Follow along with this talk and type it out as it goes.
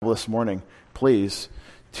this morning, please,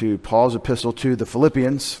 to Paul's epistle to the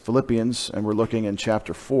Philippians, and we're looking in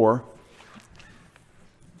chapter 4.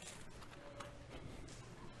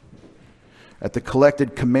 At the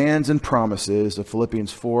collected commands and promises of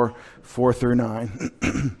Philippians 4 through 9.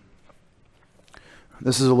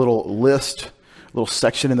 This is a little list, a little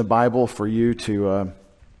section in the Bible for you to...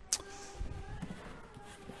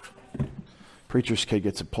 Preacher's kid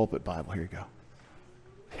gets a pulpit Bible. Here you go.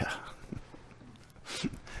 Yeah.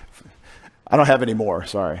 I don't have any more,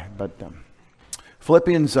 sorry. But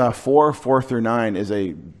Philippians 4 through 9 is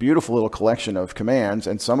a beautiful little collection of commands,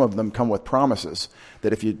 and some of them come with promises.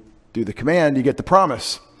 That if you do the command, you get the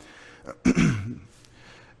promise.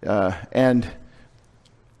 And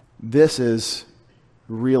this is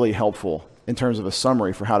really helpful in terms of a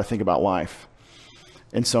summary for how to think about life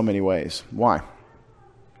in so many ways. Why?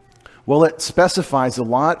 Well, it specifies a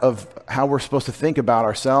lot of how we're supposed to think about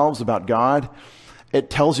ourselves, about God. It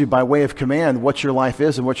tells you by way of command what your life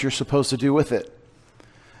is and what you're supposed to do with it.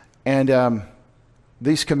 And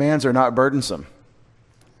these commands are not burdensome.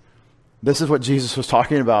 This is what Jesus was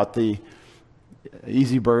talking about, the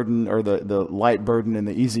easy burden or the light burden and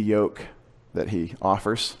the easy yoke that he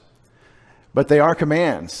offers. But they are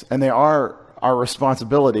commands, and they are our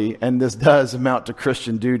responsibility, and this does amount to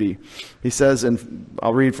Christian duty. He says, and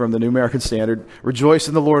I'll read from the New American Standard, "Rejoice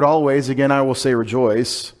in the Lord always. Again, I will say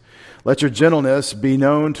rejoice. Let your gentleness be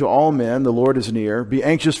known to all men. The Lord is near. Be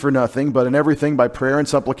anxious for nothing, but in everything by prayer and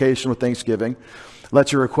supplication with thanksgiving.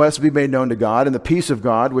 Let your requests be made known to God, and the peace of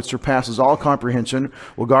God, which surpasses all comprehension,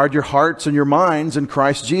 will guard your hearts and your minds in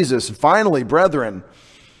Christ Jesus. And finally, brethren,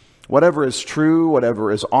 whatever is true, whatever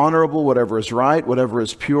is honorable, whatever is right, whatever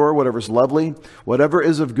is pure, whatever is lovely, whatever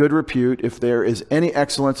is of good repute, if there is any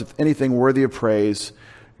excellence, if anything worthy of praise,"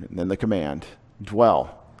 and then the command,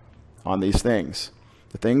 "dwell on these things.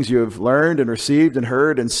 The things you have learned and received and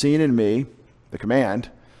heard and seen in me," the command,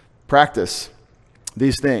 "practice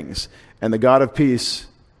these things, and the God of peace,"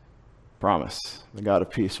 promise, "the God of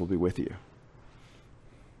peace will be with you."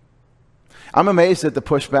 I'm amazed at the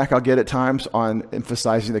pushback I'll get at times on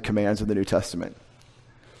emphasizing the commands of the New Testament.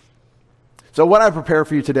 So what I prepare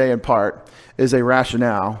for you today in part is a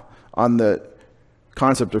rationale on the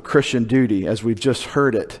concept of Christian duty as we've just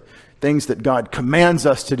heard it. Things that God commands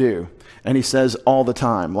us to do. And he says all the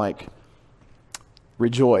time, like,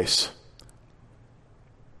 rejoice.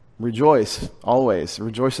 Rejoice always.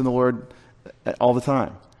 Rejoice in the Lord all the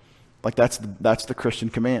time. Like that's the Christian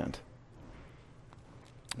command.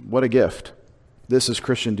 What a gift. This is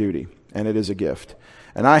Christian duty, and it is a gift.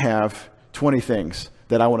 And I have 20 things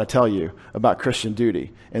that I want to tell you about Christian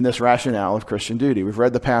duty in this rationale of Christian duty. We've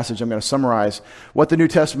read the passage. I'm going to summarize what the New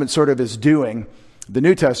Testament sort of is doing. The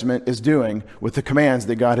New Testament is doing with the commands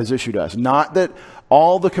that God has issued us. Not that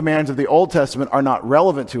all the commands of the Old Testament are not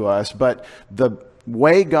relevant to us, but the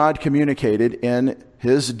way God communicated in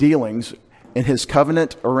his dealings, in his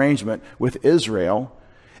covenant arrangement with Israel,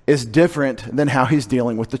 is different than how he's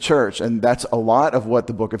dealing with the church. And that's a lot of what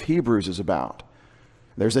the book of Hebrews is about.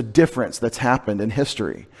 There's a difference that's happened in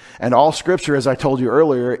history. And all Scripture, as I told you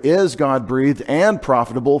earlier, is God-breathed and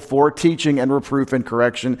profitable for teaching and reproof and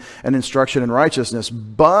correction and instruction in righteousness.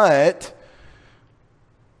 But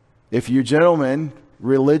if you gentlemen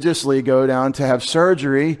religiously go down to have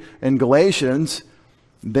surgery in Galatians,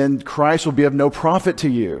 then Christ will be of no profit to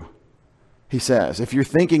you. He says, if you're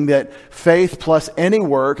thinking that faith plus any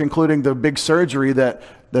work, including the big surgery that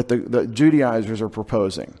the Judaizers are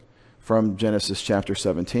proposing from Genesis chapter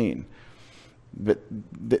 17, but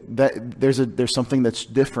there's something that's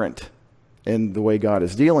different in the way God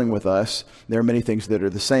is dealing with us. There are many things that are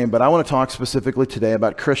the same, but I want to talk specifically today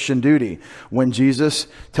about Christian duty when Jesus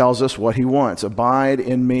tells us what he wants. Abide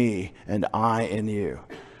in me and I in you.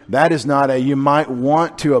 That is not a, you might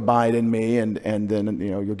want to abide in me and then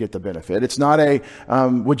you'll get the benefit. It's not a,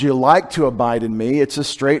 would you like to abide in me? It's a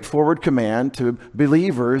straightforward command to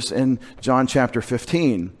believers in John chapter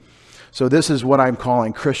 15. So this is what I'm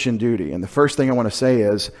calling Christian duty. And the first thing I want to say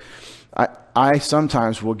is, I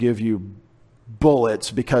sometimes will give you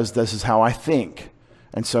bullets because this is how I think.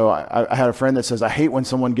 And so I had a friend that says, I hate when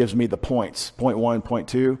someone gives me the points, point 1, point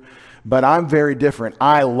 2. But I'm very different.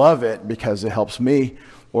 I love it because it helps me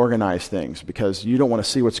organize things, because you don't want to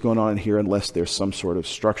see what's going on in here unless there's some sort of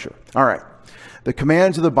structure. All right. The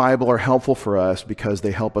commands of the Bible are helpful for us because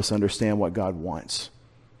they help us understand what God wants.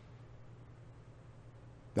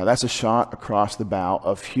 Now that's a shot across the bow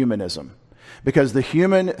of humanism, because the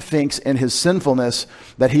human thinks in his sinfulness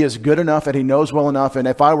that he is good enough and he knows well enough, and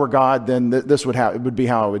if I were God, then this would be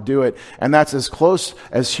how I would do it. And that's as close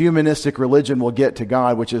as humanistic religion will get to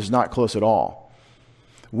God, which is not close at all.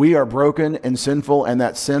 We are broken and sinful, and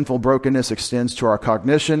that sinful brokenness extends to our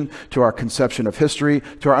cognition, to our conception of history,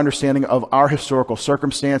 to our understanding of our historical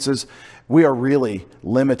circumstances. We are really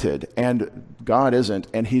limited, and God isn't,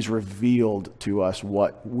 and He's revealed to us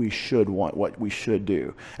what we should want, what we should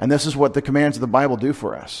do. And this is what the commands of the Bible do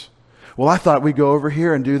for us. Well, I thought we'd go over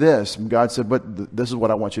here and do this. And God said, but this is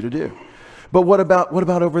what I want you to do. But what about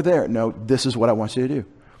over there? No, this is what I want you to do.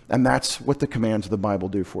 And that's what the commands of the Bible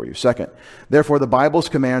do for you. Second, therefore, the Bible's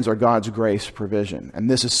commands are God's grace provision. And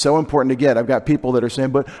this is so important to get. I've got people that are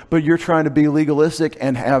saying, but you're trying to be legalistic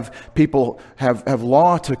and have people have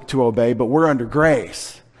law to obey, but we're under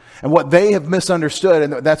grace. And what they have misunderstood,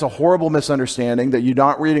 and that's a horrible misunderstanding, that you're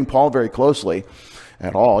not reading Paul very closely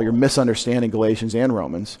at all. You're misunderstanding Galatians and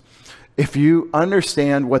Romans. If you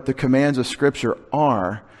understand what the commands of Scripture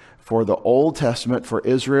are, for the Old Testament, for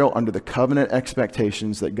Israel, under the covenant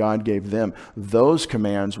expectations that God gave them, those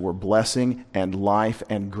commands were blessing and life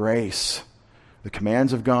and grace. The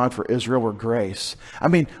commands of God for Israel were grace. I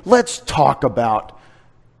mean, let's talk about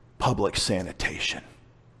public sanitation.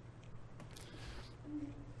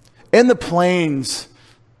 In the plains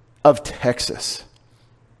of Texas,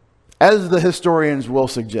 as the historians will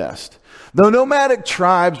suggest, the nomadic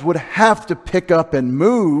tribes would have to pick up and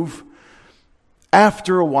move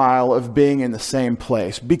after a while of being in the same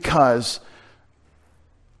place because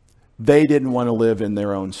they didn't want to live in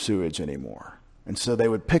their own sewage anymore. And so they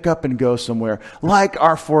would pick up and go somewhere like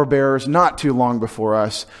our forebears not too long before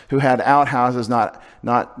us, who had outhouses, not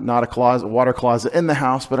a closet, water closet in the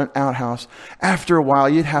house, but an outhouse. After a while,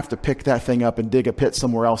 you'd have to pick that thing up and dig a pit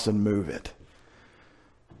somewhere else and move it.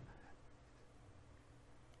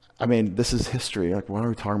 I mean, this is history. Like, why are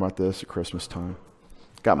we talking about this at Christmas time?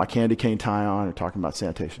 Got my candy cane tie on, or talking about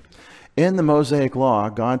sanitation. In the Mosaic Law,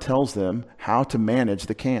 God tells them how to manage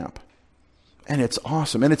the camp. And it's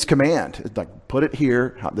awesome. And it's command. It's like, put it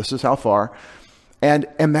here. This is how far. And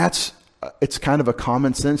it's kind of a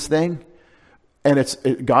common sense thing. And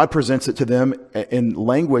God presents it to them in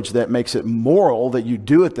language that makes it moral that you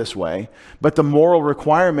do it this way. But the moral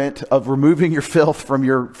requirement of removing your filth from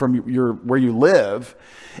your where you live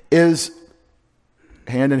is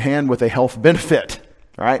hand in hand with a health benefit.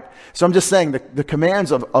 Right? So I'm just saying the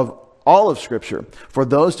commands of all of Scripture, for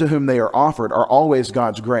those to whom they are offered, are always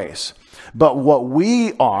God's grace. But what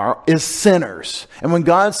we are is sinners. And when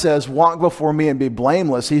God says, walk before me and be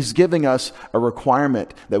blameless, He's giving us a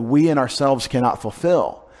requirement that we in ourselves cannot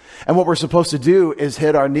fulfill. And what we're supposed to do is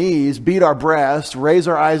hit our knees, beat our breast, raise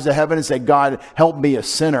our eyes to heaven and say, God, help me, a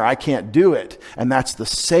sinner. I can't do it. And that's the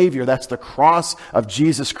Savior. That's the cross of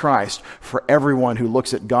Jesus Christ for everyone who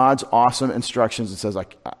looks at God's awesome instructions and says,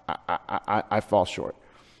 I fall short.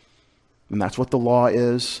 And that's what the law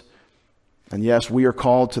is. And yes, we are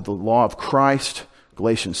called to the law of Christ,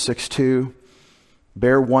 Galatians 6:2.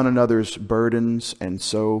 Bear one another's burdens and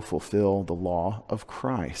so fulfill the law of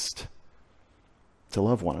Christ. To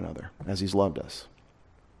love one another as He's loved us.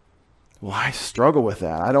 Well, I struggle with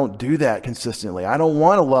that. I don't do that consistently. I don't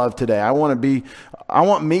want to love today. I want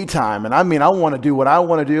me time. And I want to do what I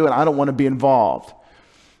want to do, and I don't want to be involved.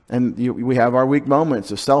 And we have our weak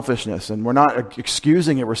moments of selfishness, and we're not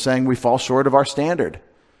excusing it. We're saying we fall short of our standard.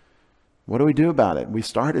 What do we do about it? We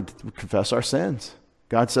started to confess our sins.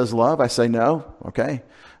 God says love. I say no. Okay.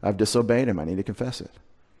 I've disobeyed Him. I need to confess it.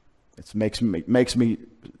 It makes me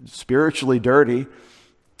spiritually dirty,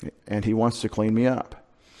 and He wants to clean me up.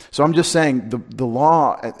 So I'm just saying the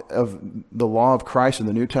law of Christ in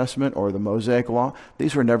the New Testament, or the Mosaic Law,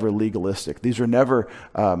 these were never legalistic. These were never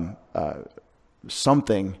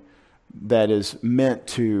something that is meant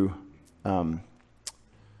to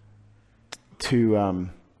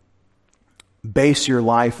base your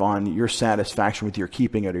life on your satisfaction with your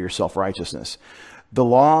keeping it or your self-righteousness. The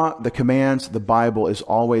law, the commands, the Bible is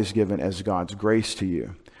always given as God's grace to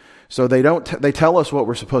you. So they tell us what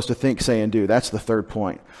we're supposed to think, say, and do. That's the third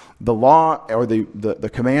point. The law, or the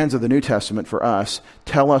commands of the New Testament for us,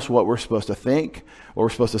 tell us what we're supposed to think, what we're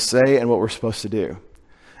supposed to say, and what we're supposed to do.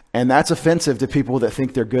 And that's offensive to people that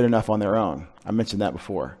think they're good enough on their own. I mentioned that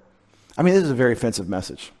before. I mean, this is a very offensive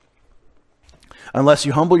message. Unless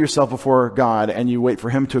you humble yourself before God and you wait for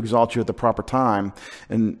Him to exalt you at the proper time,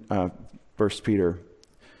 in 1 Peter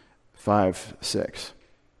 5:6.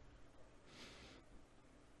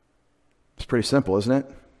 It's pretty simple, isn't it?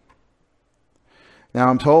 Now,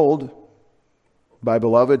 I'm told by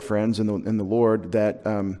beloved friends in the Lord that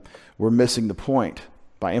we're missing the point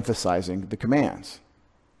by emphasizing the commands.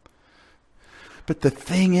 But the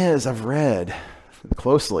thing is, I've read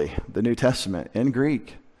closely the New Testament in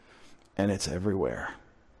Greek, and it's everywhere.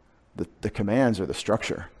 The commands are the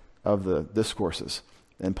structure of the discourses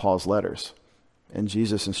in Paul's letters. in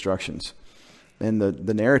Jesus' instructions, in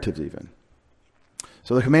the narratives even.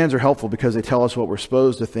 So the commands are helpful because they tell us what we're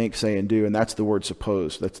supposed to think, say, and do, and that's the word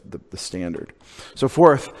supposed. That's the standard. So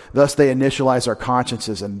fourth, thus they initialize our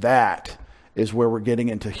consciences, and that is where we're getting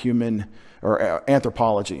into human or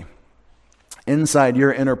anthropology. Inside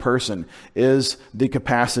your inner person is the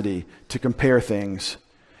capacity to compare things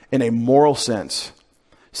in a moral sense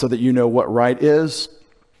so that you know what right is.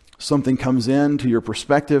 Something comes into your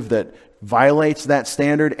perspective that violates that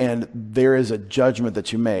standard, and there is a judgment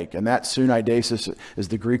that you make. And that sunaidesis is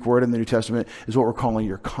the Greek word in the New Testament, is what we're calling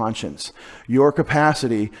your conscience. Your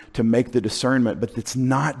capacity to make the discernment, but it's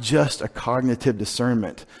not just a cognitive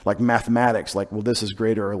discernment, like mathematics, like, well, this is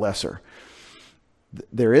greater or lesser.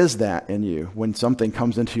 There is that in you. When something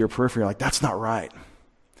comes into your periphery, you're like, that's not right.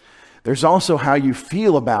 There's also how you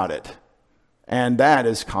feel about it, and that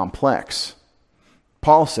is complex.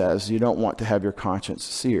 Paul says you don't want to have your conscience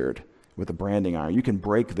seared with a branding iron. You can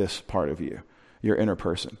break this part of you, your inner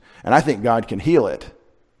person. And I think God can heal it.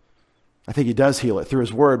 I think he does heal it through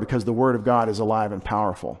his word, because the word of God is alive and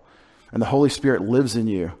powerful. And the Holy Spirit lives in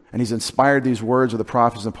you. And he's inspired these words of the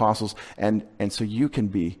prophets and apostles. And so you can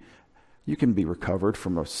be recovered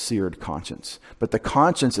from a seared conscience. But the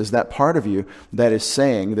conscience is that part of you that is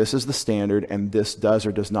saying this is the standard and this does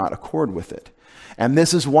or does not accord with it. And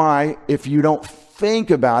this is why if you don't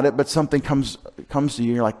think about it, but something comes to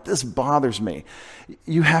you, you're like, this bothers me.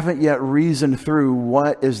 You haven't yet reasoned through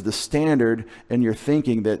what is the standard in your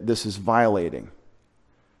thinking that this is violating.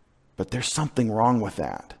 But there's something wrong with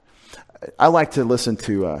that. I like to listen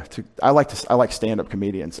to I like stand-up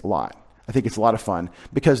comedians a lot. I think it's a lot of fun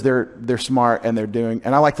because they're smart and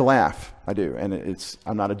and I like to laugh. I do. And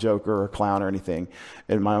I'm not a joker or a clown or anything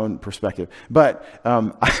in my own perspective. But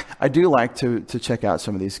I do like to check out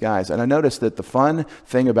some of these guys. And I noticed that the fun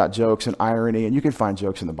thing about jokes and irony, and you can find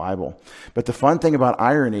jokes in the Bible, but the fun thing about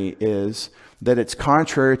irony is that it's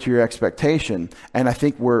contrary to your expectation. And I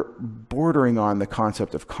think we're bordering on the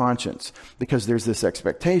concept of conscience because there's this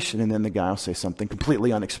expectation and then the guy will say something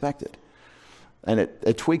completely unexpected. And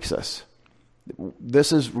it tweaks us.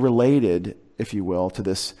 This is related, if you will, to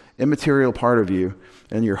this immaterial part of you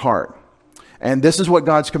and your heart. And this is what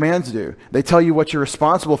God's commands do. They tell you what you're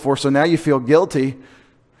responsible for, so now you feel guilty.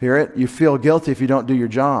 Hear it? You feel guilty if you don't do your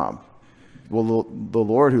job. Well, the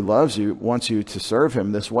Lord who loves you wants you to serve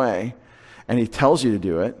him this way, and he tells you to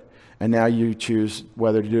do it, and now you choose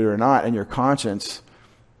whether to do it or not, and your conscience,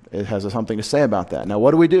 it has something to say about that. Now,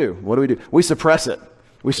 what do? We suppress it.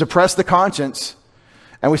 We suppress the conscience,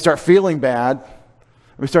 and we start feeling bad.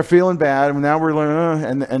 And now we're like,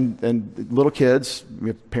 and little kids, we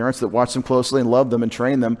have parents that watch them closely and love them and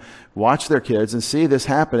train them, watch their kids and see this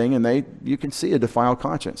happening, and you can see a defiled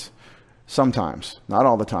conscience. Sometimes, not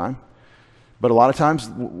all the time. But a lot of times,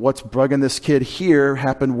 what's bugging this kid here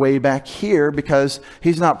happened way back here because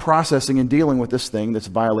he's not processing and dealing with this thing that's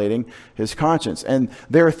violating his conscience. And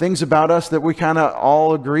there are things about us that we kind of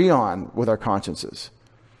all agree on with our consciences.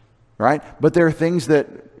 Right? But there are things that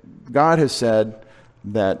God has said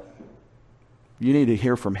that you need to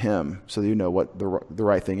hear from him so that you know what the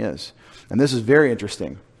right thing is. And this is very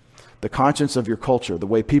interesting. The conscience of your culture, the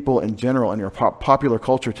way people in general in your popular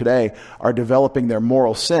culture today are developing their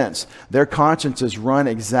moral sense, their consciences run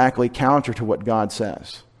exactly counter to what God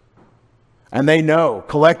says. And they know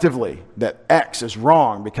collectively that X is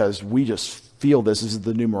wrong because we just feel this is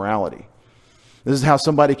the new morality. This is how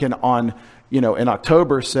somebody can in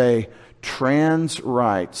October say trans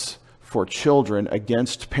rights for children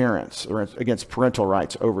against parents or against parental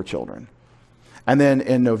rights over children. And then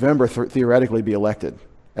in November theoretically be elected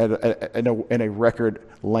in a record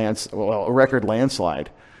landslide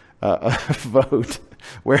vote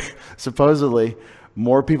where supposedly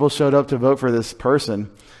more people showed up to vote for this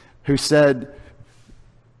person who said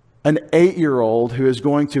an 8-year-old who is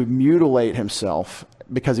going to mutilate himself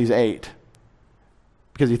because he's 8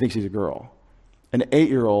 because he thinks he's a girl. An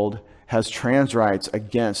 8-year-old has trans rights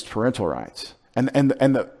against parental rights. And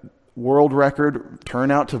the world record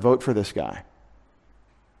turnout to vote for this guy.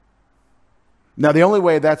 Now, the only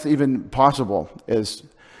way that's even possible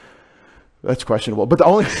that's questionable. But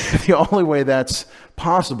the only way that's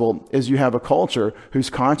possible is you have a culture whose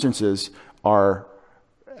consciences are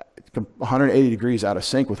 180 degrees out of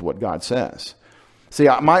sync with what God says. See,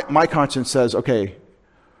 my conscience says, okay,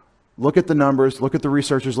 look at the numbers, look at the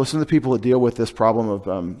researchers, listen to the people that deal with this problem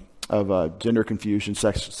of gender confusion,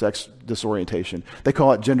 sex disorientation. They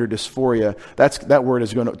call it gender dysphoria. That word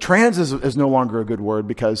is trans is no longer a good word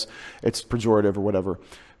because it's pejorative or whatever.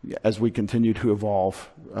 As we continue to evolve,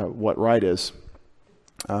 what right is.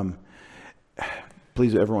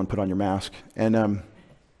 Please, everyone, put on your mask and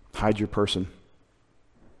hide your person.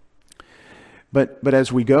 But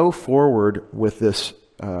as we go forward with this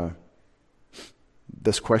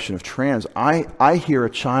this question of trans, I hear a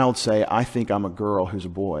child say, I think I'm a girl who's a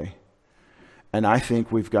boy. And I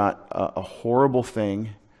think we've got a horrible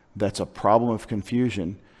thing that's a problem of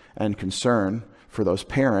confusion and concern for those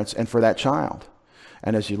parents and for that child.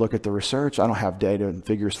 And as you look at the research, I don't have data and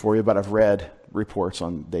figures for you, but I've read reports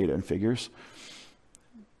on data and figures.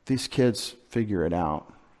 These kids figure it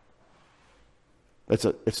out.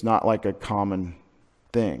 It's not like a common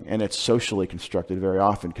thing, and it's socially constructed very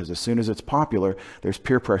often, because as soon as it's popular, there's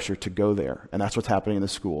peer pressure to go there, and that's what's happening in the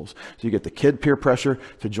schools. So you get the kid peer pressure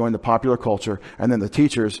to join the popular culture, and then the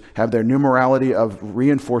teachers have their new morality of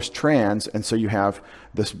reinforced trans, and so you have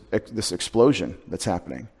this explosion that's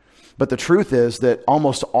happening. But the truth is that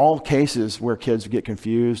almost all cases where kids get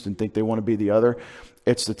confused and think they want to be the other,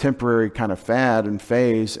 it's the temporary kind of fad and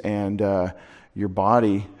phase, and your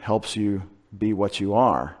body helps you be what you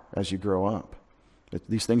are as you grow up.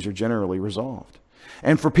 These things are generally resolved.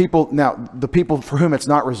 And for people, now, the people for whom it's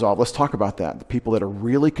not resolved, let's talk about that. The people that are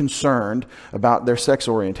really concerned about their sex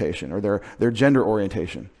orientation or their gender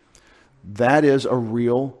orientation. That is a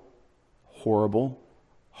real, horrible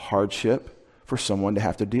hardship for someone to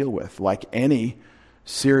have to deal with, like any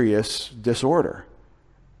serious disorder.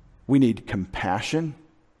 We need compassion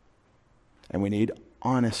and we need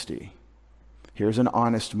honesty. Here's an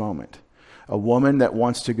honest moment. A woman that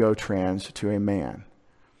wants to go trans to a man,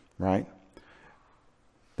 right?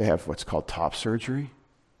 They have what's called top surgery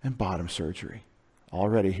and bottom surgery.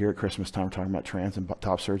 Already here at Christmas time, we're talking about trans and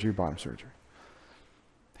top surgery, bottom surgery.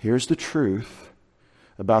 Here's the truth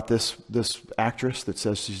about this actress that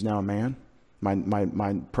says she's now a man.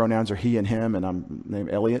 My pronouns are he and him, and I'm named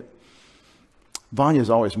Elliot. Vanya's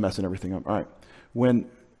always messing everything up. All right.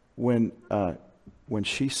 When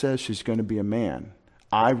she says she's going to be a man,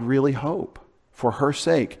 I really hope, for her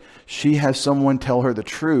sake, she has someone tell her the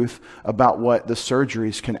truth about what the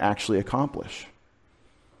surgeries can actually accomplish.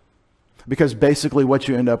 Because basically what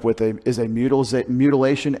you end up with is a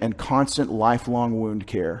mutilation and constant lifelong wound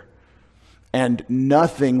care. And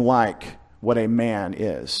nothing like what a man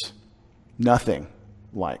is. Nothing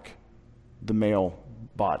like the male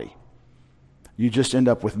body. You just end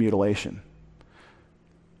up with mutilation.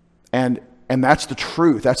 And that's the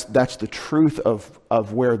truth. That's the truth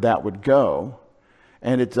of where that would go.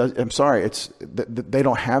 And it does. I'm sorry. They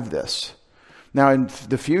don't have this now. In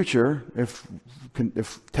the future, if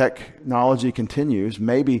technology continues,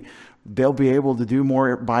 maybe they'll be able to do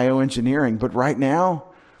more bioengineering. But right now,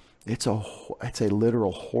 it's a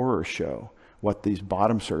literal horror show what these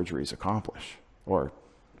bottom surgeries accomplish or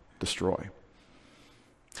destroy.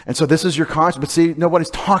 And so this is your conscience. But see, nobody's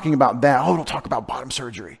talking about that. Oh, don't talk about bottom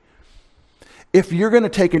surgery. If you're going to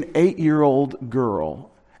take an 8-year-old girl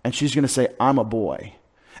and she's going to say, I'm a boy,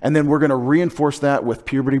 and then we're going to reinforce that with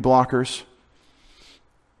puberty blockers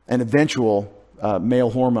and eventual male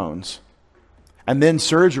hormones, and then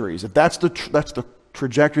surgeries, if that's the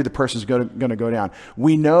trajectory the person's going to go down,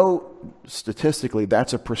 we know statistically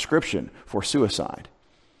that's a prescription for suicide.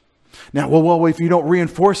 Now, well, if you don't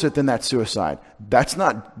reinforce it, then that's suicide. That's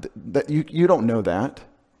not, that you don't know that.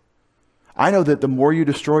 I know that the more you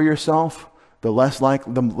destroy yourself, the less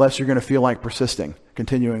you're going to feel like persisting,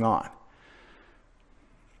 continuing on.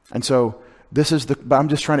 And so but I'm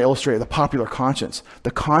just trying to illustrate the popular conscience.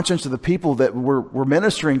 The conscience of the people that we're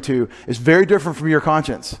ministering to is very different from your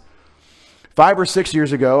conscience. 5 or 6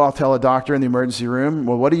 years ago, I'll tell a doctor in the emergency room,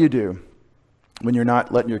 well, what do you do when you're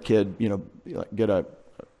not letting your kid,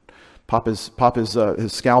 pop his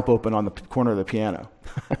scalp open on the corner of the piano?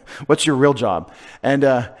 What's your real job?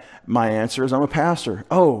 And my answer is, I'm a pastor.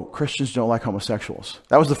 Oh, Christians don't like homosexuals.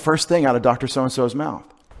 That was the first thing out of Dr. So-and-so's mouth.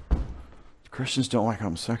 Christians don't like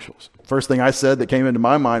homosexuals. First thing I said that came into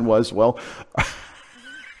my mind was, well,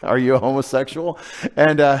 are you a homosexual?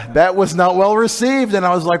 And that was not well received. And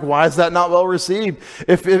I was like, why is that not well received?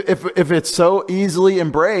 If it's so easily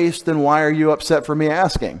embraced, then why are you upset for me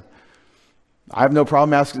asking? I have no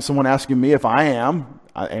problem someone asking me if I am.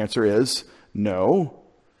 The answer is no.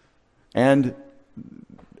 And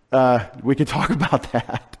we can talk about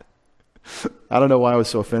that. I don't know why I was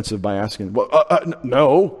so offensive by asking, well,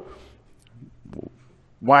 no.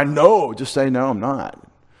 Why no? Just say no, I'm not.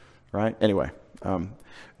 Right? Anyway,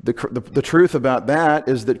 the truth about that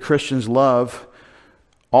is that Christians love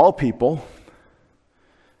all people,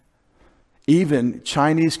 even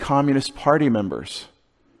Chinese Communist Party members,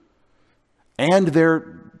 and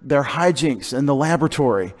their hijinks in the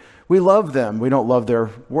laboratory. We love them. We don't love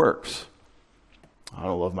their works. I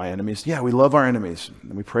don't love my enemies. Yeah, we love our enemies.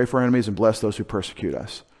 And we pray for our enemies and bless those who persecute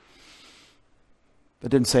us. That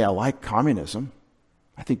didn't say I like communism.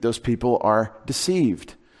 I think those people are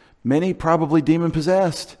deceived. Many probably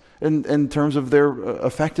demon-possessed in terms of their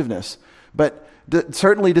effectiveness, but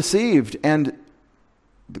certainly deceived, and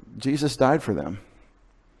Jesus died for them.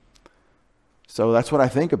 So that's what I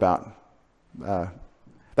think about.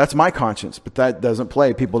 That's my conscience, but that doesn't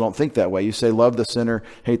play. People don't think that way. You say, love the sinner,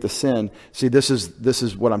 hate the sin. See, this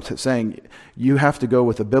is what I'm saying. You have to go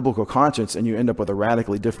with a biblical conscience, and you end up with a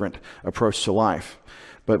radically different approach to life.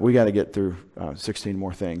 But we got to get through 16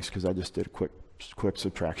 more things, because I just did a quick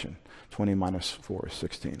subtraction. 20 minus 4 is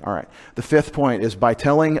 16. All right. The fifth point is by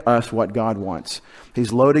telling us what God wants,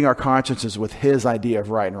 he's loading our consciences with his idea of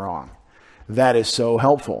right and wrong. That is so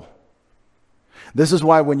helpful. This is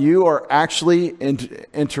why when you are actually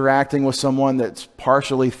interacting with someone that's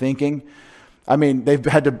partially thinking, I mean, they've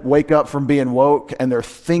had to wake up from being woke and they're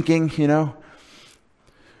thinking,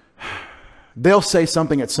 they'll say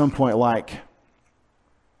something at some point like,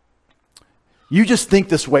 you just think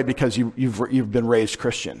this way because you've been raised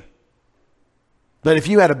Christian. But if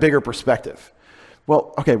you had a bigger perspective,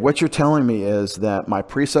 well, okay, what you're telling me is that my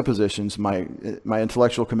presuppositions, my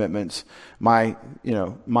intellectual commitments, my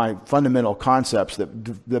fundamental concepts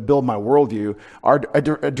that build my worldview are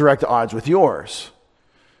at direct odds with yours.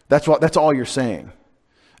 That's all you're saying.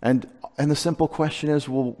 And the simple question is,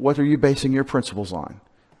 well, what are you basing your principles on?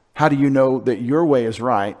 How do you know that your way is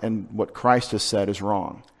right and what Christ has said is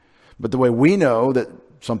wrong? But the way we know that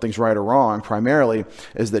something's right or wrong primarily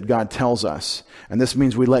is that God tells us. And this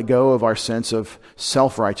means we let go of our sense of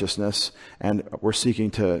self-righteousness and we're seeking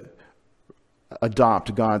to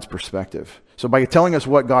adopt God's perspective. So by telling us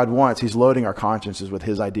what God wants, he's loading our consciences with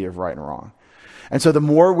his idea of right and wrong. And so the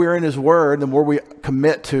more we're in his word, the more we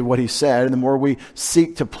commit to what he said, and the more we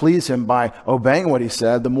seek to please him by obeying what he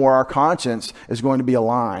said, the more our conscience is going to be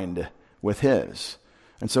aligned with his.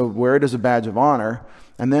 And so wear it as a badge of honor.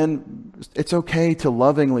 And then it's okay to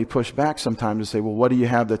lovingly push back sometimes and say, well, what do you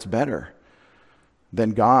have that's better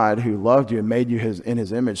than God, who loved you and made you in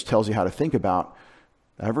his image, tells you how to think about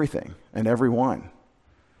everything and everyone?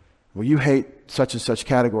 Well, you hate such and such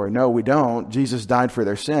category. No, we don't. Jesus died for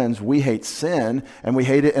their sins. We hate sin, and we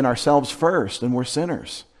hate it in ourselves first, and we're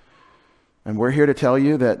sinners. And we're here to tell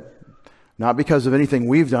you that not because of anything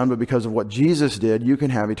we've done, but because of what Jesus did, you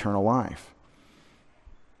can have eternal life.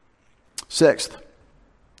 Sixth,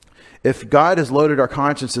 if God has loaded our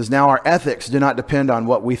consciences, now our ethics do not depend on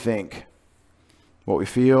what we think, what we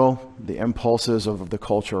feel, the impulses of the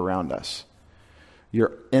culture around us.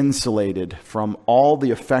 You're insulated from all the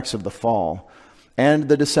effects of the fall and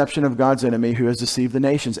the deception of God's enemy who has deceived the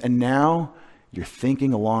nations. And now you're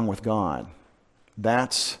thinking along with God.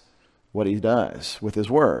 That's what he does with his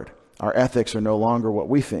word. Our ethics are no longer what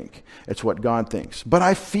we think. It's what God thinks. But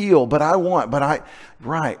I feel, but I want,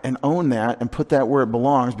 right, and own that and put that where it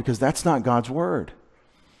belongs, because that's not God's word.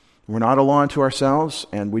 We're not a law unto ourselves,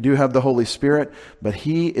 and we do have the Holy Spirit, but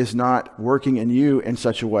he is not working in you in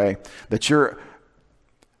such a way that your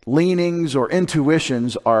leanings or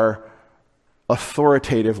intuitions are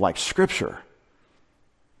authoritative like Scripture.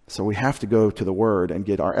 So we have to go to the word and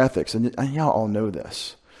get our ethics. And y'all all know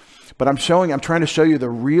this. But I'm trying to show you the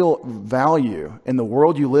real value in the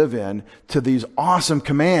world you live in to these awesome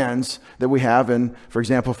commands that we have in, for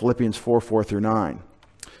example, Philippians 4:4-9.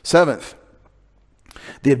 Seventh,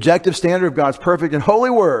 the objective standard of God's perfect and holy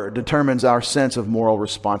word determines our sense of moral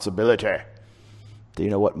responsibility. Do you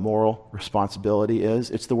know what moral responsibility is?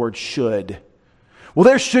 It's the word should. Well,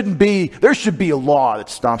 there should be a law that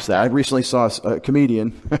stops that. I recently saw a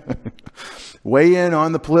comedian weigh in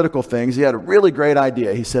on the political things. He had a really great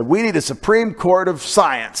idea. He said, we need a Supreme Court of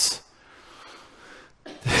science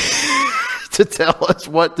to tell us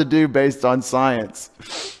what to do based on science.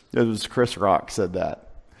 It was Chris Rock said that.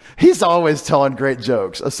 He's always telling great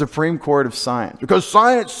jokes. A Supreme Court of science. Because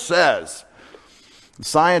science says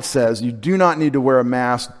you do not need to wear a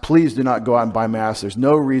mask. Please do not go out and buy masks. There's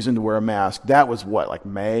no reason to wear a mask. That was what, like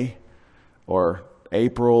May or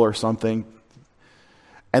April or something?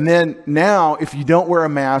 And then now, if you don't wear a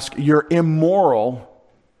mask, you're immoral,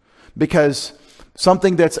 because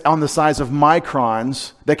something that's on the size of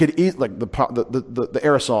microns that could eat, like the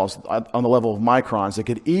aerosols on the level of microns, that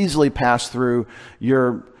could easily pass through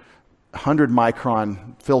your 100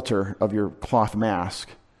 micron filter of your cloth mask.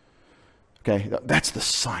 Okay, that's the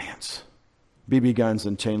science. BB guns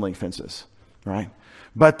and chain link fences, right?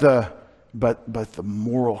 But the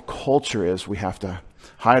moral culture is we have to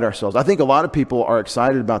hide ourselves. I think a lot of people are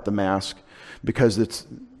excited about the mask because it's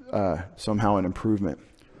somehow an improvement.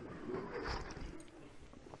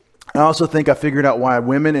 I also think I figured out why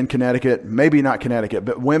women in Connecticut, maybe not Connecticut,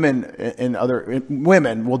 but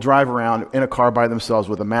women will drive around in a car by themselves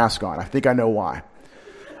with a mask on. I think I know why.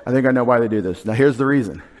 I think I know why they do this. Now, here's the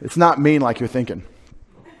reason. It's not mean like you're thinking.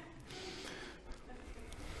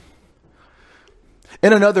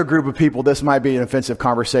 In another group of people, this might be an offensive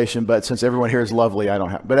conversation, but since everyone here is lovely, I don't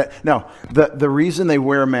have. But no, the reason they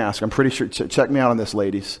wear a mask, I'm pretty sure, check me out on this,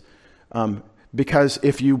 ladies, because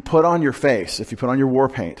if you put on your face, if you put on your war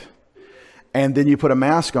paint, and then you put a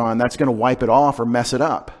mask on, that's going to wipe it off or mess it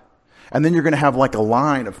up. And then you're going to have like a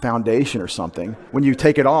line of foundation or something. When you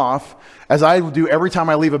take it off, as I do every time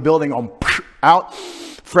I leave a building, I'm out,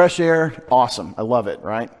 fresh air, awesome. I love it,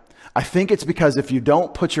 right? I think it's because if you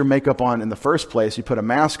don't put your makeup on in the first place, you put a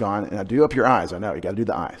mask on, and I do up your eyes. I know, you got to do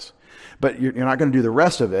the eyes. But you're not going to do the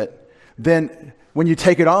rest of it. Then when you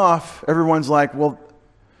take it off, everyone's like, well,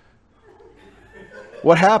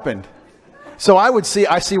 what happened? So I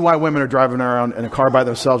see why women are driving around in a car by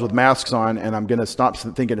themselves with masks on, and I'm going to stop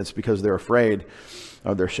thinking it's because they're afraid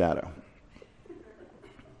of their shadow.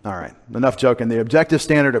 All right, enough joking. The objective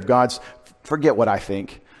standard of God's, forget what I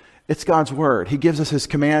think. It's God's word. He gives us his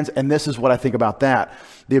commands, and this is what I think about that.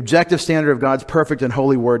 The objective standard of God's perfect and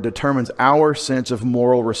holy word determines our sense of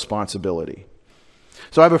moral responsibility.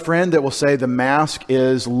 So I have a friend that will say the mask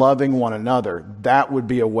is loving one another. That would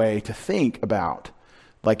be a way to think about.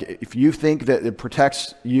 Like if you think that it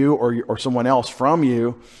protects you or someone else from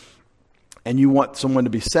you, and you want someone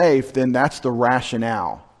to be safe, then that's the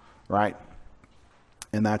rationale, right?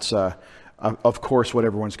 And that's, of course, what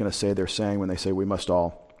everyone's going to say they're saying when they say we must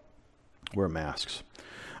all wear masks.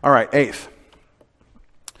 All right, eighth.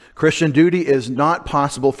 Christian duty is not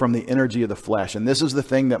possible from the energy of the flesh. And this is the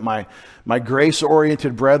thing that my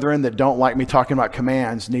grace-oriented brethren that don't like me talking about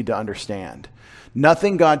commands need to understand.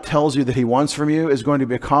 Nothing God tells you that he wants from you is going to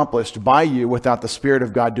be accomplished by you without the Spirit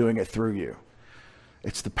of God doing it through you.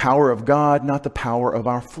 It's the power of God, not the power of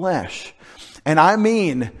our flesh. And I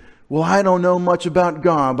mean, well, I don't know much about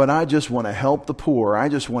God, but I just want to help the poor. I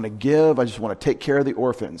just want to give. I just want to take care of the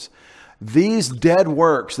orphans. These dead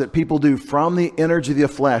works that people do from the energy of the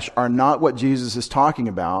flesh are not what Jesus is talking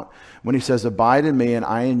about when he says, abide in me and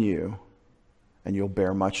I in you, and you'll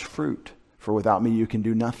bear much fruit. For without me, you can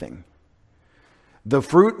do nothing. The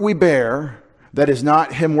fruit we bear that is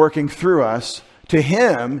not him working through us, to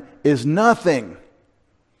him is nothing.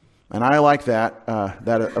 And I like that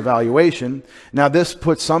evaluation. Now, this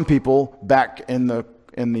puts some people back in the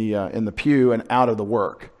pew and out of the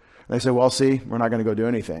work. They say, well, see, we're not going to go do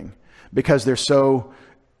anything. Because they're so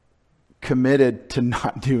committed to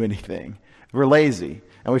not do anything. We're lazy,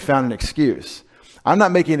 and we found an excuse. I'm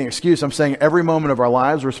not making an excuse. I'm saying every moment of our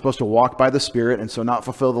lives, we're supposed to walk by the Spirit and so not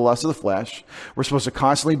fulfill the lust of the flesh. We're supposed to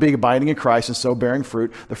constantly be abiding in Christ and so bearing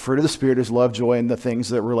fruit. The fruit of the Spirit is love, joy, and the things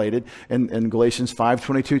that are related in Galatians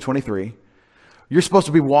 5:22-23. You're supposed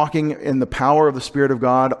to be walking in the power of the Spirit of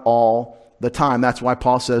God all the time. That's why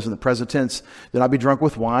Paul says in the present tense, do not be drunk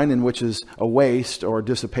with wine, in which is a waste or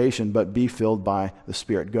dissipation, but be filled by the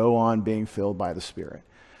Spirit. Go on being filled by the Spirit.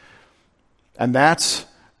 And that's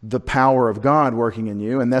the power of God working in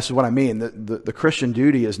you. And that's what I mean. The Christian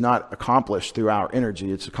duty is not accomplished through our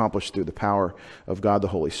energy. It's accomplished through the power of God, the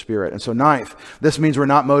Holy Spirit. And so ninth, this means we're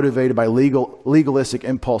not motivated by legalistic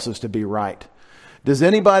impulses to be right. Does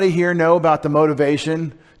anybody here know about the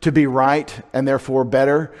motivation to be right and therefore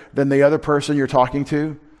better than the other person you're talking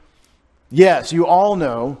to? Yes, you all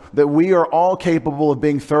know that we are all capable of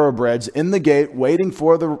being thoroughbreds in the gate, waiting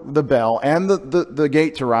for the bell and the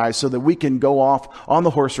gate to rise so that we can go off on the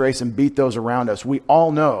horse race and beat those around us. We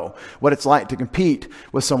all know what it's like to compete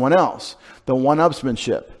with someone else. The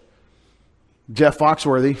one-upsmanship. Jeff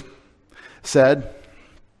Foxworthy said,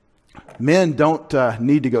 men don't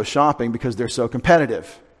need to go shopping because they're so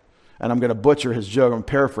competitive. And I'm going to butcher his joke, I'm going to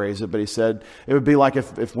paraphrase it, but he said, it would be like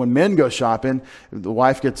if when men go shopping, the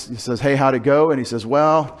wife says, hey, how'd it go? And he says,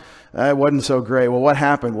 well, it wasn't so great. Well, what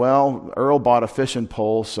happened? Well, Earl bought a fishing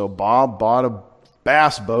pole, so Bob bought a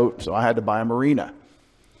bass boat, so I had to buy a marina.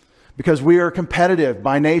 Because we are competitive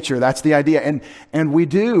by nature. That's the idea. And we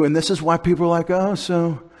do, and this is why people are like, oh,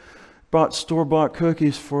 so bought store-bought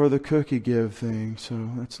cookies for the cookie give thing, so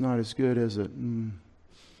that's not as good, is it?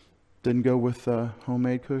 Didn't go with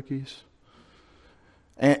homemade cookies.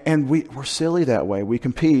 And we're silly that way. We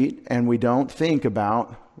compete and we don't think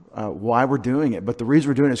about why we're doing it. But the reason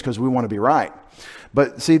we're doing it is because we want to be right.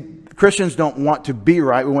 But see, Christians don't want to be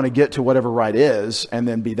right. We want to get to whatever right is and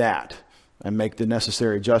then be that and make the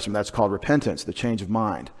necessary adjustment. That's called repentance, the change of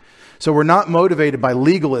mind. So we're not motivated by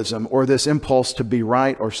legalism or this impulse to be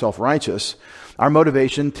right or self-righteous. Our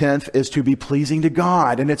motivation, 10th, is to be pleasing to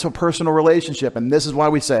God, and it's a personal relationship. And this is why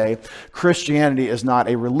we say Christianity is not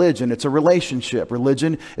a religion, it's a relationship.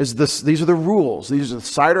 Religion is these are the rules. These are the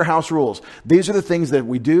cider house rules. These are the things that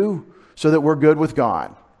we do so that we're good with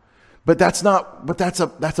God. But that's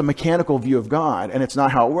a mechanical view of God, and it's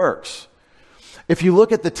not how it works. If you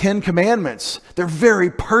look at the 10 Commandments, they're very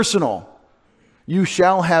personal. You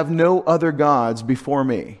shall have no other gods before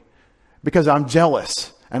me, because I'm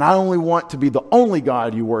jealous, and I only want to be the only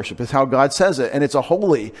God you worship, is how God says it. And it's a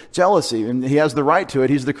holy jealousy, and he has the right to it.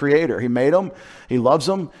 He's the creator. He made them, he loves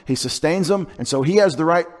them, he sustains them, and so he has the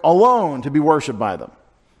right alone to be worshiped by them.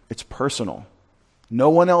 It's personal. No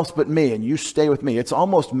one else but me, and you stay with me. It's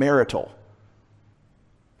almost marital.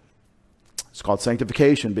 It's called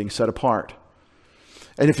sanctification, being set apart.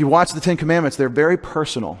 And if you watch the 10 Commandments, they're very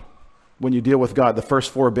personal when you deal with God. The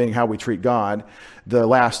first 4 being how we treat God. The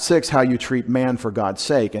last 6, how you treat man for God's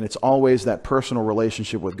sake. And it's always that personal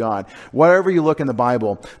relationship with God. Wherever you look in the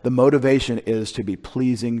Bible, the motivation is to be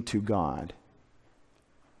pleasing to God.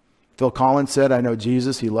 Phil Collins said, I know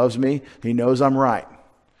Jesus, he loves me, he knows I'm right.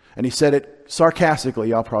 And he said it sarcastically.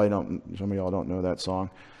 Y'all probably don't, some of y'all don't know that song.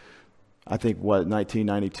 I think,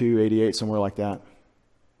 1992, 88, somewhere like that.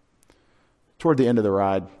 Toward the end of the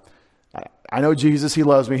ride, I know Jesus, he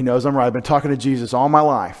loves me, he knows I'm right. I've been talking to Jesus all my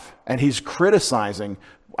life. And he's criticizing,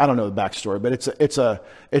 I don't know the backstory, but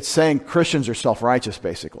it's saying Christians are self-righteous,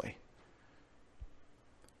 basically.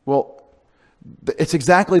 Well, it's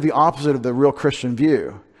exactly the opposite of the real Christian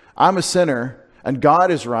view. I'm a sinner, and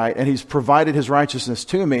God is right, and he's provided his righteousness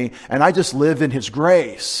to me, and I just live in his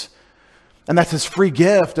grace. And that's his free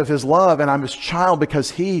gift of his love, and I'm his child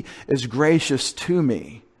because he is gracious to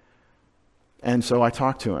me. And so I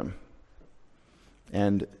talk to him.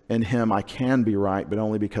 And in him I can be right, but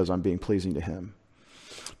only because I'm being pleasing to him.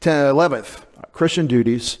 11th, Christian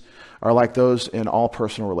duties are like those in all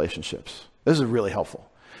personal relationships. This is really helpful.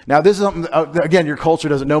 Now, this is something, again, your culture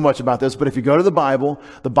doesn't know much about this, but if you go to the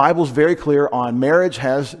Bible's very clear on marriage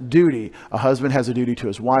has duty. A husband has a duty to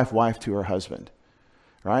his wife, wife to her husband.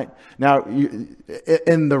 Right? Now, in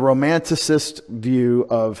the romanticist view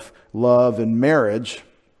of love and marriage,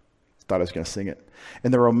 I thought I was going to sing it.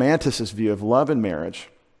 In the romanticist view of love and marriage,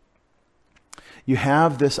 you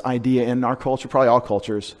have this idea in our culture, probably all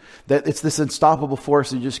cultures, that it's this unstoppable force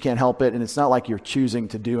that you just can't help it, and it's not like you're choosing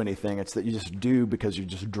to do anything. It's that you just do because you're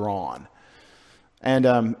just drawn.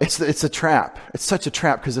 And it's a trap. It's such a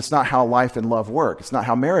trap because it's not how life and love work. It's not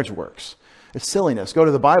how marriage works. It's silliness. Go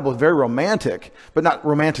to the Bible, it's very romantic, but not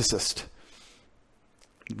romanticist.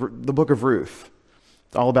 The book of Ruth,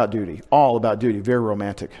 all about duty, very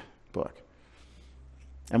romantic book.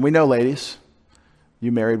 And we know, ladies,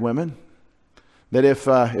 you married women, that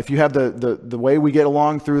if you have the way we get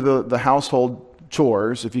along through the household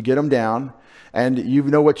chores, if you get them down, and you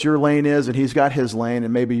know what your lane is, and he's got his lane,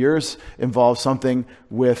 and maybe yours involves something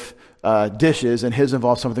with dishes, and his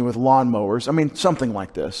involves something with lawnmowers. I mean, something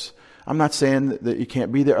like this. I'm not saying that you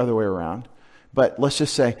can't be the other way around, but let's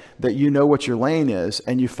just say that you know what your lane is,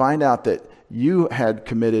 and you find out that you had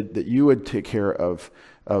committed that you would take care of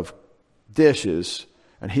dishes,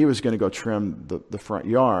 and he was going to go trim the front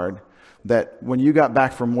yard. That when you got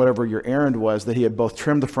back from whatever your errand was, that he had both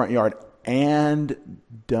trimmed the front yard and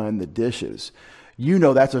done the dishes. You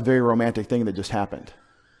know that's a very romantic thing that just happened.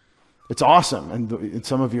 It's awesome. And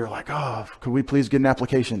some of you are like, oh, could we please get an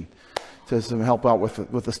application to help out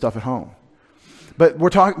with the stuff at home? But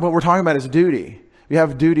what we're talking about is duty. We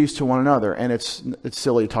have duties to one another, and it's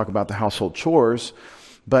silly to talk about the household chores,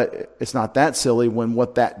 but it's not that silly when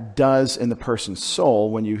what that does in the person's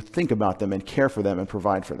soul when you think about them and care for them and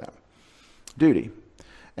provide for them. Duty.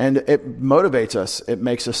 And it motivates us. It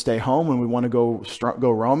makes us stay home when we want to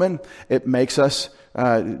go roaming. It makes us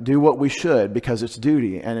do what we should because it's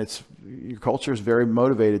duty. And your culture is very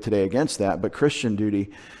motivated today against that. But Christian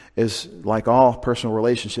duty is like all personal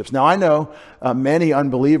relationships. Now, I know many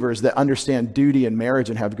unbelievers that understand duty in marriage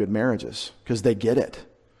and have good marriages because they get it.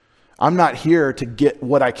 I'm not here to get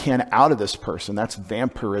what I can out of this person. That's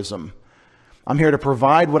vampirism. I'm here to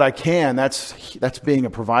provide what I can. That's being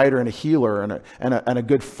a provider and a healer and a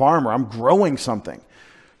good farmer. I'm growing something.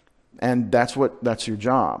 And that's your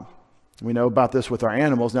job. We know about this with our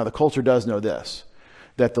animals. Now the culture does know this,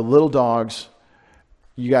 that the little dogs,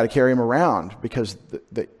 you got to carry them around because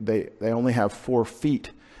they only have 4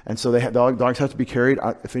 feet. And so dogs have to be carried.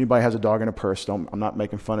 If anybody has a dog in a purse, I'm not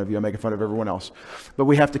making fun of you. I'm making fun of everyone else. But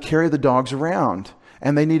we have to carry the dogs around.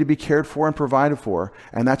 And they need to be cared for and provided for.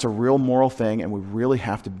 And that's a real moral thing. And we really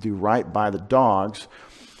have to do right by the dogs.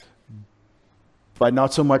 But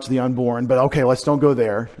not so much the unborn. But okay, let's don't go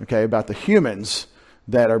there. Okay, about the humans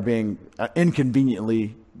that are being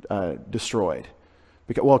inconveniently destroyed.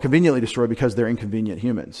 Conveniently destroyed because they're inconvenient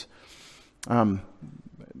humans.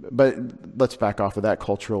 But let's back off of that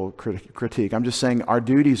cultural critique. I'm just saying our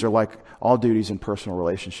duties are like all duties in personal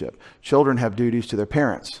relationship. Children have duties to their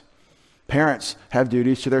parents. Parents have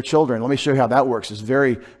duties to their children. Let me show you how that works. It's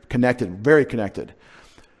very connected, very connected.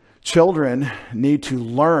 Children need to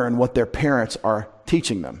learn what their parents are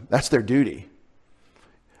teaching them. That's their duty.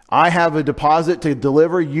 I have a deposit to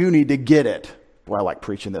deliver. You need to get it. Boy, I like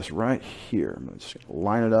preaching this right here. I'm just going to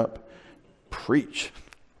line it up. Preach.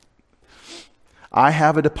 I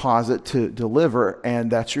have a deposit to deliver, and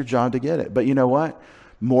that's your job to get it. But you know what?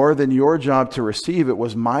 More than your job to receive it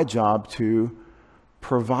was my job to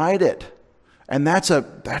provide it. And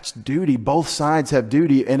that's duty. Both sides have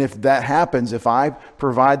duty. And if that happens, if I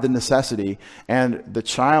provide the necessity and the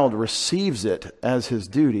child receives it as his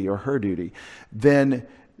duty or her duty, then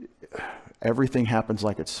everything happens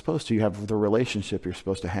like it's supposed to. You have the relationship you're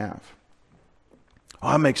supposed to have.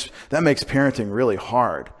 Oh, that makes parenting really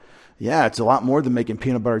hard. Yeah, it's a lot more than making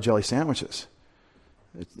peanut butter jelly sandwiches.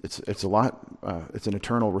 It's a lot. It's an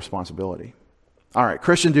eternal responsibility. All right,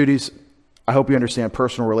 Christian duties. I hope you understand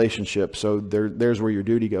personal relationships. So there's where your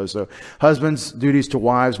duty goes. So husbands' duties to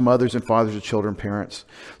wives, mothers and fathers to children, parents.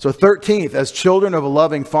 So 13th, as children of a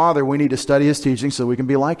loving Father, we need to study His teaching so we can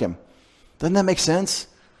be like Him. Doesn't that make sense?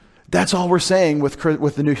 That's all we're saying with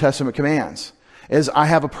the New Testament commands. Is I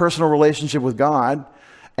have a personal relationship with God,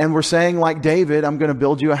 and we're saying, like David, I'm going to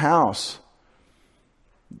build you a house.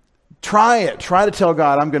 Try it. Try to tell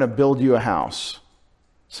God, I'm going to build you a house.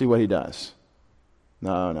 See what He does.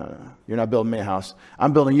 No. You're not building me a house.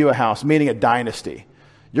 I'm building you a house, meaning a dynasty.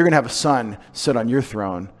 You're going to have a son sit on your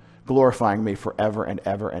throne, glorifying me forever and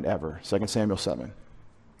ever and ever. 2 Samuel 7.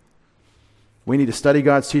 We need to study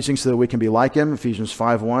God's teaching so that we can be like Him. Ephesians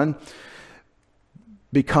 5:1.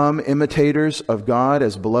 Become imitators of God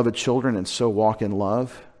as beloved children and so walk in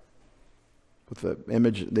love. With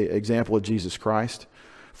the example of Jesus Christ.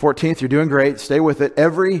 14th, you're doing great. Stay with it.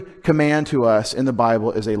 Every command to us in the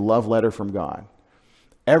Bible is a love letter from God.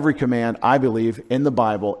 Every command, I believe, in the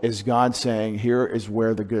Bible is God saying, here is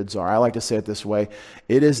where the goods are. I like to say it this way.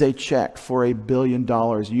 It is a check for $1 billion.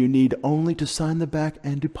 You need only to sign the back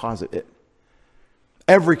and deposit it.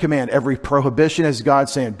 Every command, every prohibition is God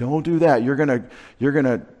saying, don't do that. You're gonna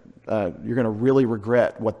really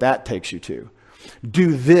regret what that takes you to.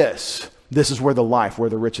 Do this. This is where the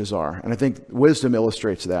riches are. And I think wisdom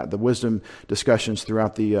illustrates that. The wisdom discussions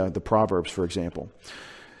throughout the Proverbs, for example.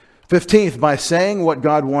 15th, by saying what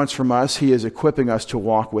God wants from us, He is equipping us to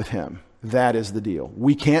walk with Him. That is the deal.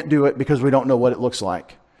 We can't do it because we don't know what it looks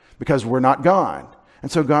like, because we're not God. And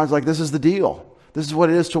so God's like, this is the deal. This is what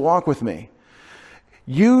it is to walk with me.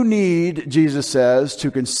 You need, Jesus says, to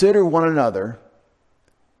consider one another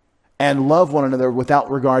and love one another without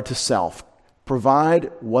regard to self.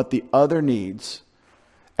 Provide what the other needs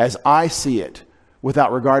as I see it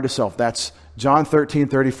without regard to self. That's John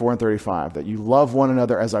 13:34 and 35, that you love one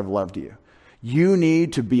another as I've loved you. You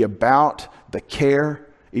need to be about the care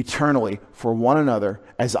eternally for one another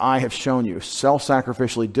as I have shown you,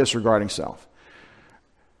 self-sacrificially disregarding self.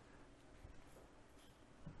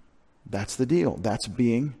 That's the deal. That's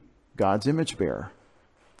being God's image bearer.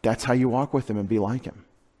 That's how you walk with Him and be like Him.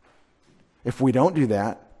 If we don't do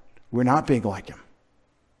that, we're not being like Him.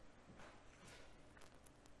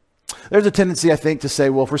 There's a tendency, I think, to say,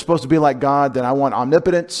 well, if we're supposed to be like God, then I want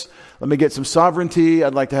omnipotence. Let me get some sovereignty.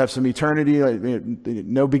 I'd like to have some eternity,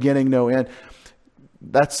 no beginning, no end.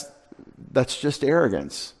 That's just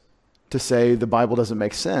arrogance to say the Bible doesn't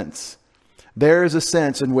make sense. There is a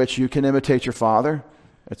sense in which you can imitate your Father.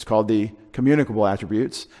 It's called the communicable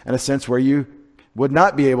attributes, and a sense where you would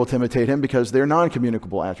not be able to imitate Him because they're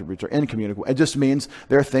non-communicable attributes or incommunicable. It just means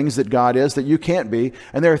there are things that God is that you can't be,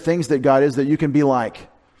 and there are things that God is that you can be like.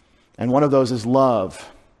 And one of those is love.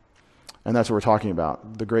 And that's what we're talking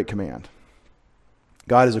about, the great command.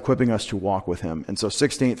 God is equipping us to walk with Him. And so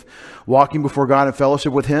 16th, walking before God in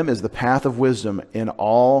fellowship with Him is the path of wisdom in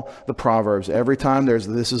all the Proverbs. Every time there's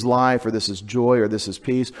this is life, or this is joy, or this is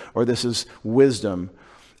peace, or this is wisdom,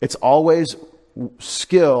 it's always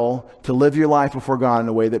skill to live your life before God in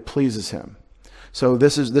a way that pleases Him. So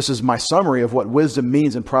this is my summary of what wisdom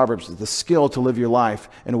means in Proverbs, the skill to live your life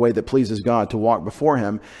in a way that pleases God, to walk before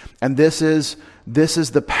Him. And this is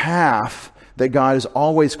the path that God is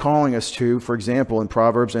always calling us to, for example, in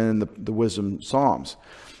Proverbs and in the wisdom Psalms.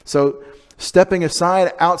 So stepping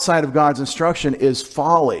outside of God's instruction is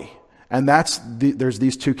folly. And there's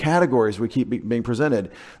these two categories we keep being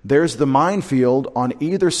presented. There's the minefield on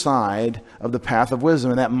either side of the path of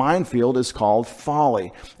wisdom, and that minefield is called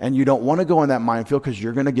folly. And you don't want to go in that minefield because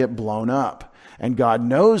you're going to get blown up. And God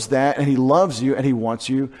knows that, and He loves you, and He wants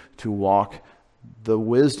you to walk the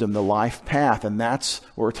wisdom, the life path. And that's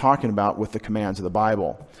what we're talking about with the commands of the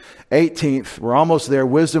Bible. 18th, we're almost there.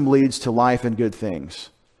 Wisdom leads to life and good things.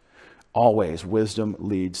 Always, wisdom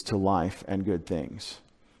leads to life and good things.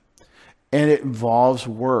 And it involves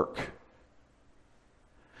work.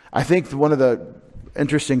 I think one of the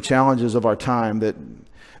interesting challenges of our time that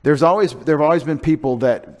there have always been people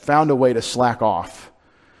that found a way to slack off.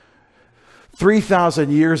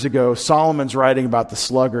 3,000 years ago, Solomon's writing about the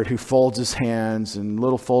sluggard who folds his hands, and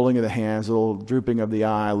little folding of the hands, little drooping of the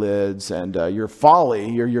eyelids, and your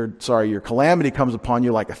folly, your calamity comes upon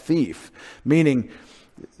you like a thief. Meaning,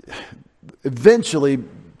 eventually,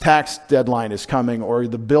 tax deadline is coming, or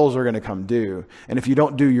the bills are going to come due. And if you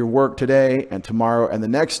don't do your work today and tomorrow and the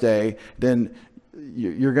next day, then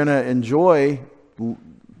you're going to enjoy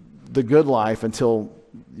the good life until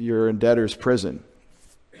you're in debtor's prison.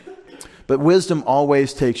 But wisdom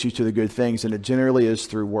always takes you to the good things, and it generally is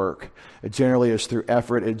through work. It generally is through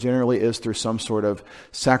effort. It generally is through some sort of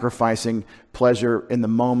sacrificing pleasure in the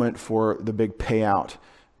moment for the big payout,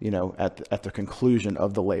 at the conclusion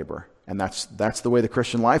of the labor. And that's the way the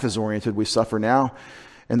Christian life is oriented. We suffer now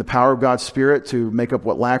in the power of God's Spirit to make up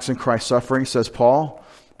what lacks in Christ's suffering, says Paul,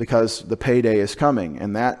 because the payday is coming.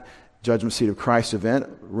 And that judgment seat of Christ event,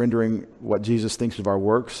 rendering what Jesus thinks of our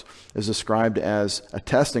works, is described as a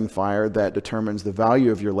testing fire that determines the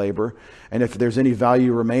value of your labor. And if there's any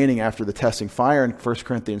value remaining after the testing fire in 1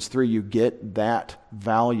 Corinthians 3, you get that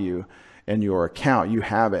value in your account. You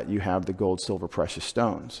have it. You have the gold, silver, precious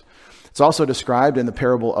stones. It's also described in the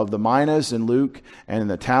parable of the minas in Luke and in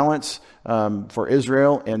the talents for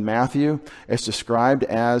Israel in Matthew. It's described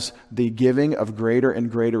as the giving of greater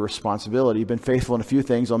and greater responsibility. You've been faithful in a few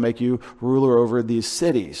things, I'll make you ruler over these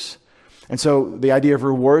cities. And so the idea of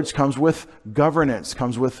rewards comes with governance,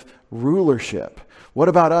 comes with rulership. What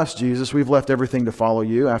about us, Jesus? We've left everything to follow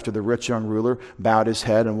you after the rich young ruler bowed his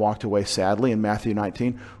head and walked away sadly in Matthew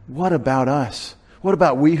 19. What about us? What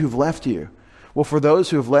about we who've left you? Well, for those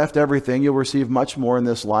who have left everything, you'll receive much more in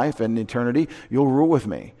this life and in eternity. You'll rule with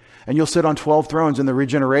me. And you'll sit on 12 thrones in the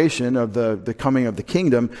regeneration of the coming of the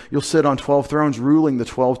kingdom. You'll sit on 12 thrones ruling the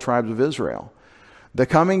 12 tribes of Israel. The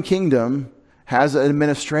coming kingdom has an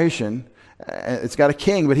administration. It's got a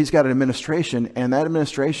king, but he's got an administration, and that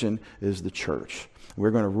administration is the church.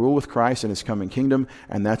 We're going to rule with Christ in his coming kingdom,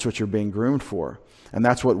 and that's what you're being groomed for. And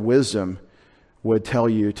that's what wisdom would tell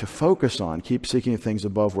you to focus on. Keep seeking things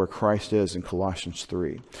above where Christ is in Colossians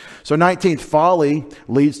 3. So 19th, folly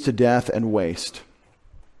leads to death and waste.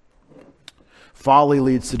 Folly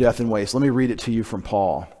leads to death and waste. Let me read it to you from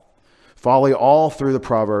Paul. Folly all through the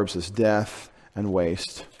Proverbs is death and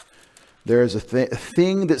waste. There is a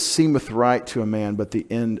thing that seemeth right to a man, but the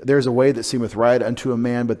end. There is a way that seemeth right unto a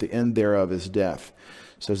man, but the end thereof is death.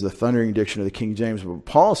 Says the Thundering Diction of the King James. But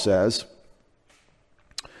Paul says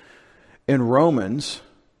in Romans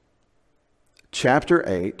chapter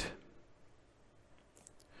 8,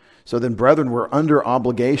 so then, brethren, we're under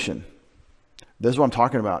obligation. This is what I'm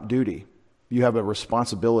talking about, duty. You have a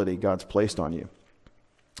responsibility God's placed on you.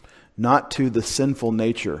 Not to the sinful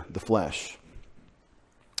nature, the flesh,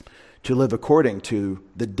 to live according to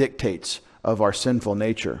the dictates of our sinful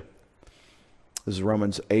nature. This is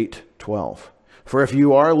Romans 8:12. For if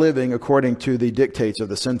you are living according to the dictates of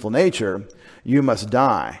the sinful nature, you must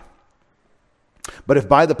die. But if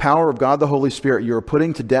by the power of God the Holy Spirit you are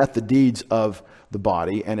putting to death the deeds of the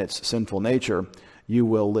body and its sinful nature, you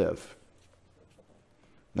will live.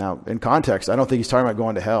 Now, in context, I don't think he's talking about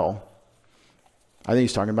going to hell. I think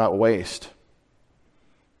he's talking about waste.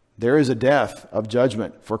 There is a death of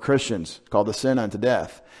judgment for Christians called the sin unto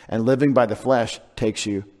death. And living by the flesh takes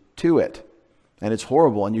you to it. And it's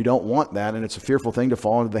horrible, and you don't want that, and it's a fearful thing to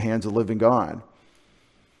fall into the hands of the living God.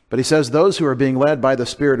 But he says, those who are being led by the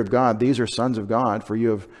Spirit of God, these are sons of God, for you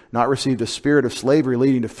have not received a spirit of slavery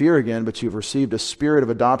leading to fear again, but you've received a spirit of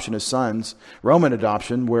adoption as sons, Roman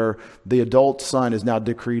adoption, where the adult son is now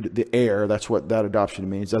decreed the heir. That's what that adoption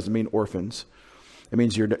means. It doesn't mean orphans. It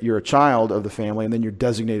means you're a child of the family, and then you're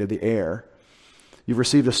designated the heir. You've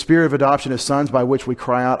received a spirit of adoption as sons by which we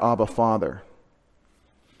cry out, Abba, Father.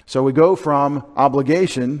 So we go from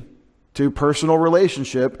obligation to personal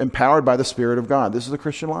relationship empowered by the Spirit of God. This is the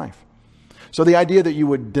Christian life. So the idea that you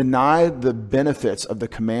would deny the benefits of the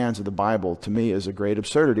commands of the Bible, to me, is a great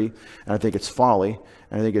absurdity, and I think it's folly,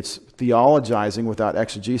 and I think it's theologizing without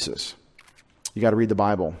exegesis. You got to read the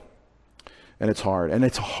Bible, and it's hard, and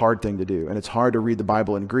it's a hard thing to do, and it's hard to read the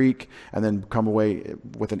Bible in Greek and then come away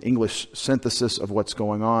with an English synthesis of what's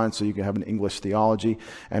going on so you can have an English theology.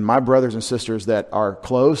 And my brothers and sisters that are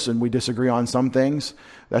close and we disagree on some things,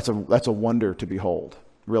 that's a wonder to behold.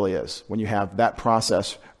 It really is, when you have that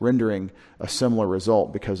process rendering a similar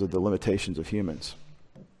result because of the limitations of humans.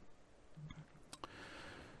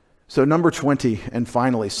 So number 20, and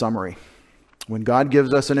finally, summary. When God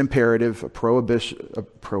gives us an imperative, a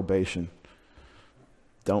probation,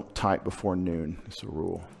 don't type before noon. It's a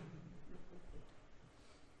rule.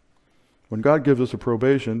 When God gives us a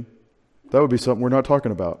probation, that would be something we're not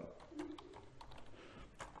talking about.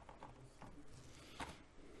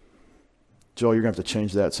 Joel, you're going to have to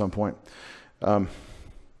change that at some point.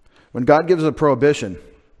 When God gives a prohibition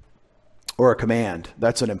or a command,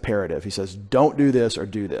 that's an imperative. He says, don't do this or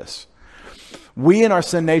do this. We in our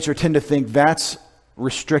sin nature tend to think that's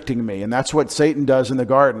restricting me. And that's what Satan does in the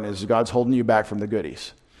garden, is God's holding you back from the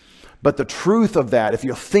goodies. But the truth of that, if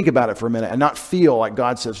you'll think about it for a minute and not feel like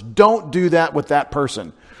God says, don't do that with that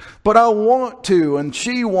person, but I want to and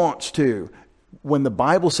she wants to. When the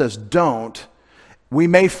Bible says don't, we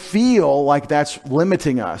may feel like that's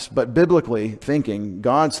limiting us, but biblically thinking,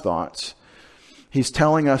 God's thoughts, He's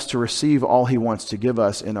telling us to receive all He wants to give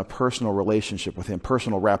us in a personal relationship with Him,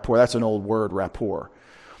 personal rapport. That's an old word, rapport.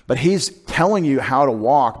 But He's telling you how to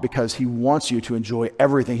walk because He wants you to enjoy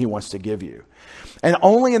everything He wants to give you. And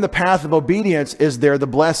only in the path of obedience is there the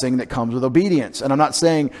blessing that comes with obedience. And I'm not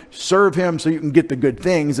saying serve Him so you can get the good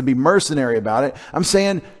things and be mercenary about it. I'm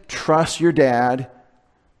saying trust your dad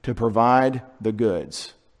to provide the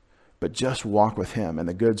goods, but just walk with Him, and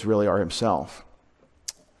the goods really are Himself.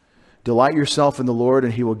 Delight yourself in the Lord,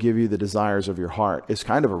 and He will give you the desires of your heart. It's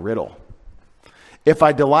kind of a riddle. If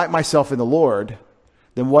I delight myself in the Lord,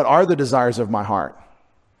 then what are the desires of my heart?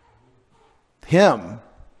 Him.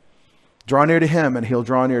 Draw near to Him, and He'll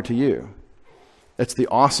draw near to you. That's the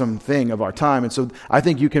awesome thing of our time. And so I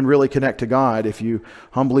think you can really connect to God if you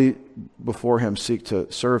humbly before Him seek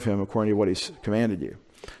to serve Him according to what He's commanded you.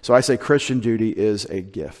 So I say Christian duty is a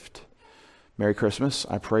gift. Merry Christmas.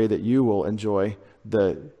 I pray that you will enjoy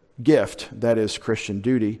the gift that is Christian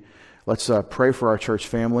duty. Let's pray for our church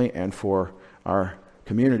family and for our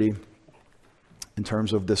community in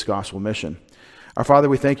terms of this gospel mission. Our Father,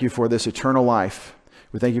 we thank You for this eternal life.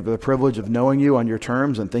 We thank You for the privilege of knowing You on Your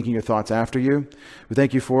terms and thinking Your thoughts after You. We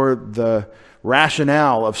thank You for the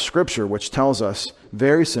rationale of Scripture, which tells us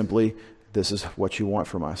very simply, this is what You want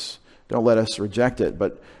from us. Don't let us reject it,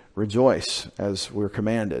 but rejoice as we're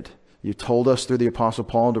commanded. You told us through the Apostle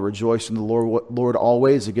Paul to rejoice in the Lord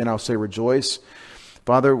always. Again, I'll say rejoice.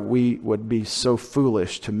 Father, we would be so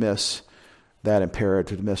foolish to miss that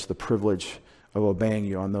imperative, to miss the privilege of obeying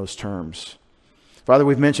You on those terms. Father,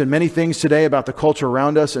 we've mentioned many things today about the culture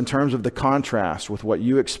around us in terms of the contrast with what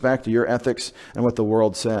You expect, Your ethics, and what the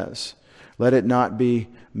world says. Let it not be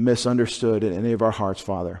misunderstood in any of our hearts,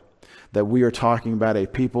 Father, that we are talking about a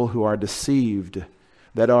people who are deceived,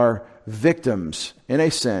 that are victims, in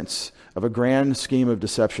a sense, of a grand scheme of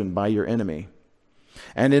deception by Your enemy.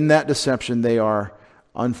 And in that deception, they are,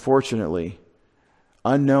 unfortunately,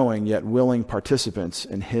 unknowing yet willing participants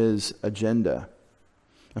in his agenda.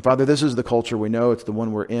 And Father, this is the culture we know. It's the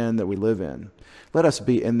one we're in, that we live in. Let us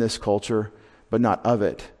be in this culture, but not of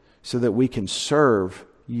it, so that we can serve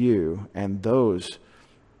You and those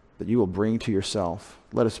that You will bring to Yourself.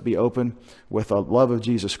 Let us be open with the love of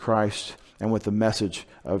Jesus Christ and with the message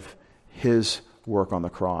of His work on the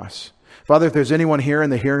cross. Father, if there's anyone here in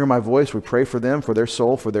the hearing of my voice, we pray for them, for their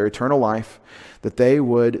soul, for their eternal life, that they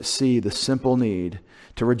would see the simple need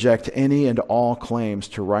to reject any and all claims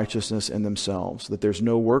to righteousness in themselves, that there's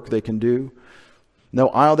no work they can do, no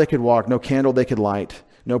aisle they could walk, no candle they could light,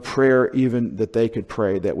 no prayer even that they could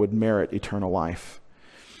pray that would merit eternal life.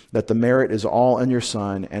 That the merit is all in Your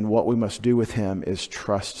Son, and what we must do with Him is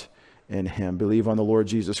trust in Him. Believe on the Lord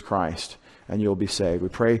Jesus Christ, and you'll be saved. We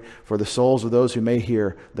pray for the souls of those who may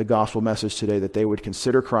hear the gospel message today, that they would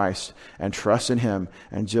consider Christ and trust in Him.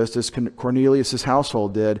 And just as Cornelius'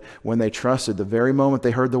 household did when they trusted, the very moment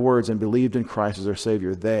they heard the words and believed in Christ as their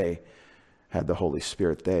Savior, they had the Holy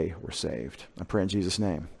Spirit. They were saved. I pray in Jesus'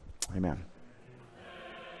 name. Amen.